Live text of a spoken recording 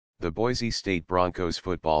The Boise State Broncos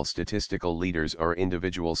football statistical leaders are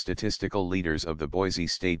individual statistical leaders of the Boise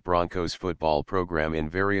State Broncos football program in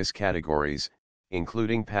various categories,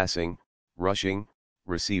 including passing, rushing,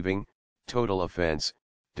 receiving, total offense,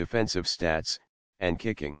 defensive stats, and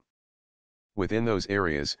kicking. Within those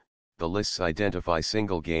areas, the lists identify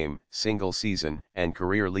single game, single season, and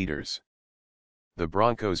career leaders. The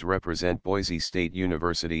Broncos represent Boise State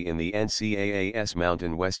University in the NCAA's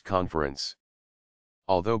Mountain West Conference.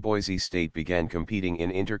 Although Boise State began competing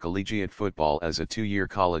in intercollegiate football as a two-year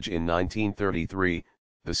college in 1933,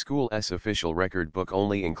 the school's official record book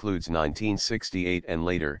only includes 1968 and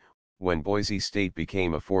later, when Boise State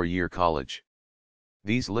became a four-year college.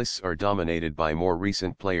 These lists are dominated by more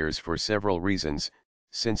recent players for several reasons.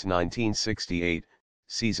 Since 1968,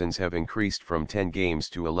 seasons have increased from 10 games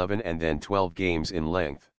to 11 and then 12 games in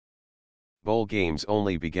length. Bowl games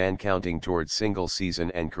only began counting towards single season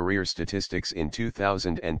and career statistics in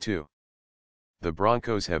 2002. The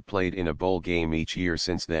Broncos have played in a bowl game each year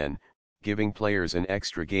since then, giving players an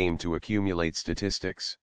extra game to accumulate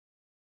statistics.